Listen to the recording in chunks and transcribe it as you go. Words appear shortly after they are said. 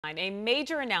A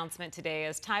major announcement today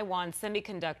as Taiwan's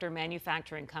semiconductor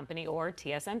manufacturing company, or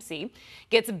TSMC,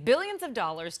 gets billions of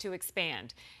dollars to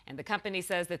expand. And the company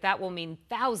says that will mean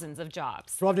thousands of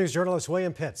jobs. 12 News journalist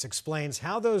William Pitts explains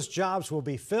how those jobs will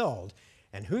be filled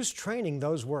and who's training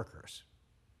those workers.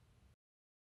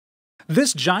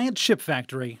 This giant chip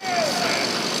factory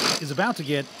is about to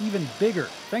get even bigger.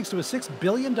 Thanks to a $6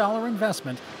 billion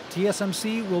investment,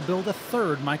 TSMC will build a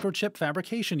third microchip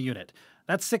fabrication unit.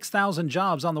 That's 6,000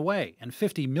 jobs on the way and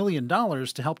 $50 million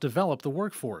to help develop the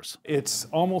workforce. It's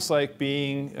almost like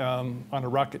being on a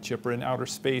rocket ship or in outer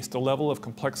space, the level of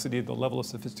complexity, the level of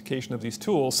sophistication of these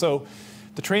tools. So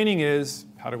the training is,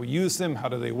 how do we use them? How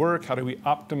do they work? How do we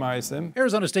optimize them?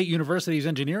 Arizona State University's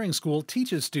engineering school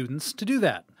teaches students to do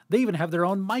that. They even have their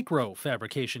own micro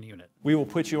fabrication unit. We will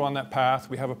put you on that path.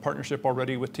 We have a partnership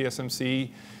already with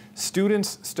TSMC.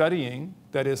 Students studying,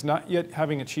 that is not yet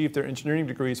having achieved their engineering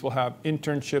degrees, will have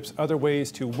internships, other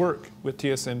ways to work with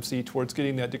TSMC towards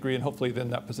getting that degree and hopefully then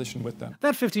that position with them.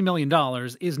 That $50 million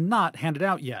is not handed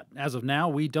out yet. As of now,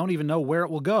 we don't even know where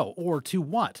it will go or to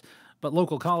what. But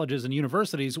local colleges and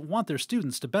universities want their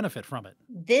students to benefit from it.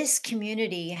 This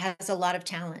community has a lot of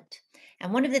talent.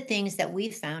 And one of the things that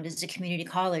we've found as a community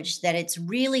college that it's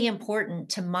really important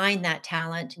to mine that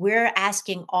talent. We're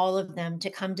asking all of them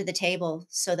to come to the table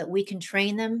so that we can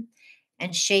train them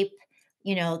and shape,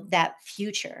 that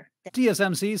future.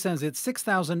 TSMC says it's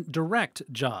 6,000 direct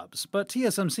jobs, but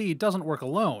TSMC doesn't work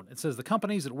alone. It says the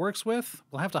companies it works with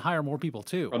will have to hire more people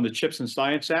too. From the CHIPS and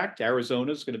Science Act,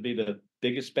 Arizona is going to be the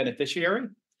biggest beneficiary.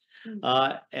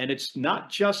 And it's not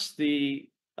just the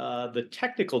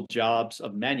technical jobs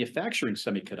of manufacturing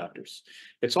semiconductors.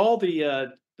 It's all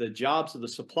the jobs of the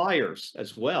suppliers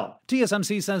as well.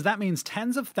 TSMC says that means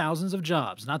tens of thousands of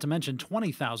jobs, not to mention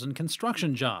 20,000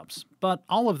 construction jobs. But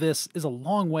all of this is a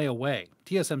long way away.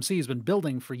 TSMC has been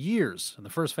building for years, and the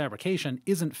first fabrication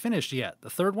isn't finished yet. The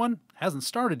third one hasn't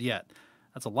started yet.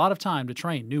 That's a lot of time to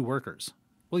train new workers.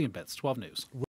 William Pitts, 12 News.